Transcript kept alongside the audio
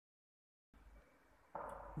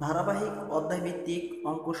ধারাবাহিক অধ্যায়ভিত্তিক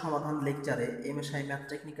অঙ্ক সমাধান লেকচারে এমএসআই ম্যাথ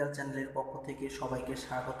টেকনিক্যাল চ্যানেলের পক্ষ থেকে সবাইকে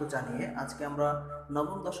স্বাগত জানিয়ে আজকে আমরা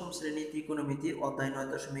নবম দশম শ্রেণী ত্রিকোণমিতির অধ্যায়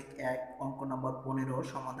 9.1 অঙ্ক নম্বর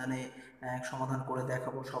 15 সমাধান করে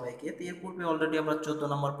দেখাবো সবাইকে। তো এর পূর্বে অলরেডি আমরা 14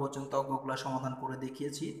 নম্বর পর্যন্ত অঙ্কগুলো সমাধান করে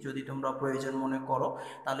দেখিয়েছি। যদি তোমরা প্রয়োজন মনে করো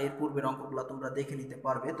তাহলে এর পূর্বের অঙ্কগুলো তোমরা দেখে নিতে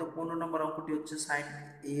পারবে। তো 15 নম্বর অঙ্কটি হচ্ছে sign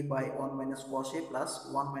A by 1 minus cos A plus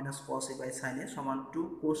 1 minus cos A by sine এ সমান 2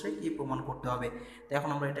 কোসেক এ প্রমাণ করতে হবে। তো এখন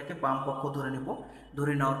আমরা এটাকে বাম পক্ষ ধরে নেব,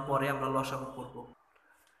 ধরে নেওয়ার পরে আমরা লসাগু করব।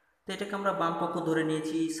 তো এটাকে আমরা বাম পক্ষ ধরে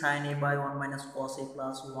নিয়েছি sign A by 1 minus cos A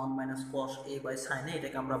plus 1 minus cos A by sine এ,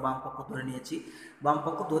 এটাকে আমরা বাম পক্ষ ধরে নিয়েছি। বাম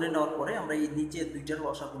পক্ষ ধরে নেওয়ার পরে আমরা এই নিচে দুইটার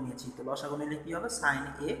লসাগু নিয়েছি। তো লসাগু নিলে কী হবে, sign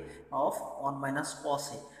A of 1 minus cos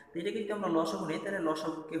এ। তো এটাকে যদি আমরা লসাগু নিই তাহলে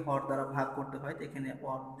লসাগুকে হর দ্বারা ভাগ করতে হয়। তো এখানে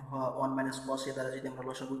 1 মাইনাস কস এ দ্বারা যদি আমরা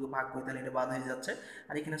লসাগুকে ভাগ করি তাহলে এটা বাদ হয়ে যাচ্ছে।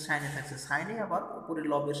 আর এখানে সাইনে থাকছে, সাইনে আবার উপরে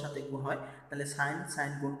লবের সাথে গুণ হয়, তাহলে সাইন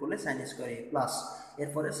সাইন গুণ করলে সাইন স্কোয়ার এ প্লাস,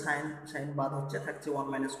 এরপরে সাইন সাইন বাদ হচ্ছে, থাকছে 1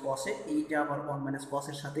 মাইনাস কস এ, এইটা আবার 1 মাইনাস কস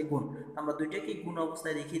এর সাথে গুণ। আমরা দুইটাকেই গুণ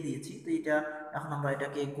অবস্থায় রেখে দিয়েছি। তো এটা এখন আমরা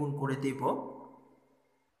এটাকে গুণ করে দেব।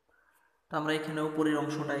 তো আমরা এখানে উপরের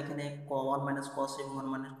অংশটা এখানে 1 মাইনাস কস এবং 1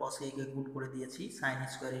 মাইনাস কস একে গুণ করে দিয়েছি, সাইন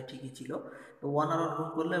স্কোয়ারে ঠিকই ছিল। তো 1 আর 1 গুণ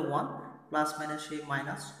করলে 1, প্লাস মাইনাস এ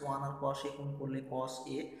মাইনাস 1 আর কস এ গুণ করলে কস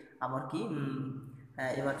এ, আবার কি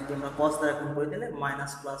এবার যদি আমরা কস দ্বারা গুণ করে দিলে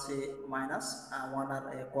মাইনাস প্লাস এ মাইনাস 1 আর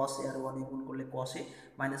কস এ আর 1 এ গুণ করলে কস এ,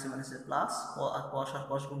 মাইনাসে মাইনাসে প্লাস, আর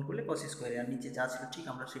কস গুণ করলে কস স্কোয়ারে, আর নিচে যা ছিল ঠিক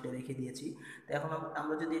আমরা সেটা রেখে দিয়েছি। তো এখন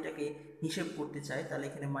আমরা যদি এটাকে হিসেব করতে চাই তাহলে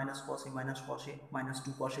এখানে মাইনাস কস এ মাইনাস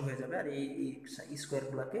 2 কস এ হয়ে যাবে। আর এই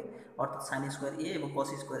স্কোয়ারগুলোকে অর্থাৎ সাইন স্কোয়ার এ এবং কস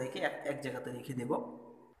স্কোয়ার একে এক জায়গাতে রেখে দেব।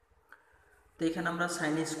 তো এখানে আমরা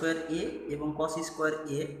সাইন স্কোয়ার এ এবং কস স্কোয়ার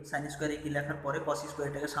এ, সাইন স্কোয়ার এ কি লেখার পরে কস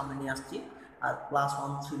স্কোয়ারটাকে সামনে নিয়ে আসছি, আর প্লাস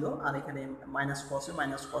 1 ছিল, আর এখানে মাইনাস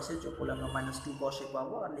কসে যোগ করলে আমরা মাইনাস 2 কসে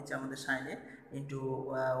পাবো, আর নিচে আমাদের সাইনে ইন্টু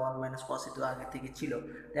 1 মাইনাস কসে তো আগে থেকে ছিল।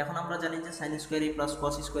 তো এখন আমরা জানি যে সাইন স্কোয়ার এ প্লাস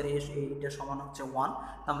কস স্কোয়ার এ এটা সমান হচ্ছে 1।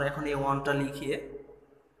 আমরা এখন এই 1টা লিখিয়ে,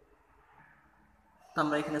 তো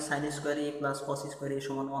আমরা এখানে সাইন স্কোয়ার এ প্লাস কস স্কোয়ার এ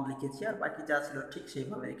সমান 1 লিখেছি, আর বাকি যা ছিল ঠিক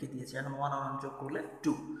সেইভাবে রেখে দিয়েছি। এখন 1 আর 1 যোগ করলে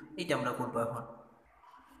 2, এইটা আমরা করবো এখন।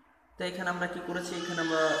 তো এখানে আমরা কি করেছি, এখানে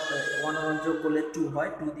আমরা 1 আর 1 যোগ করলে 2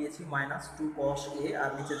 হয়, 2 দিয়েছি, মাইনাস 2 কস এ, আর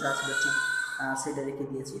নিচে যা ছিল ঠিক সেটা রেখে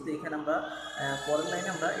দিয়েছি। তো এখানে আমরা পরের লাইনে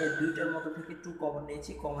আমরা এই দুইটার মধ্যে থেকে 2 কমন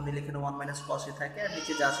নিয়েছি, কমন নিলে এখানে 1 মাইনাস কস এ থাকে, আর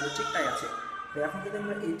নিচে যা ছিল ঠিক তাই আছে। তো এখন যদি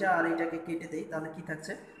আমরা এইটা আর এইটাকে কেটে দিই তাহলে কি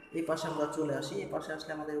থাকছে, এই পাশে আমরা চলে আসি, এই পাশে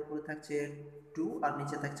আসলে আমাদের উপরে থাকছে 2 আর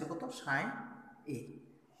নিচে থাকছে কত, সাইন এ।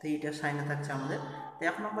 তো এইটা সাইনে থাকছে আমাদের। তো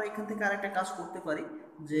এখন আমরা এখান থেকে আরেকটা কাজ করতে পারি,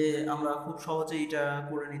 যে আমরা খুব সহজে এটা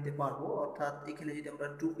করে নিতে পারবো। অর্থাৎ এখানে যদি আমরা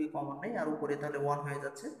 2কে কমন নেই আর উপরে, তাহলে 1 হয়ে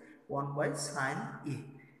যাচ্ছে 1 বাই সাইন এ।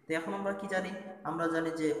 তো এখন আমরা কি জানি, আমরা জানি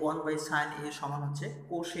যে 1 বাই সাইন এ সমান হচ্ছে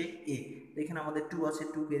কোশেক এ। তো এখানে আমাদের 2 আছে,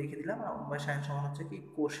 2কে রেখে দিলাম, আর 1 বাই সাইন সমান হচ্ছে কি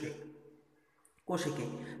কোশেক কোশেকে।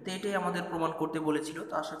 তো এটাই আমাদের প্রমাণ করতে বলেছিল।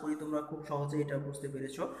 তো আশা করি তোমরা খুব সহজে এটা বুঝতে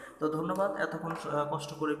পেরেছো। তো ধন্যবাদ এতক্ষণ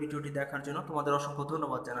কষ্ট করে ভিডিওটি দেখার জন্য, তোমাদের অসংখ্য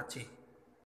ধন্যবাদ জানাচ্ছি।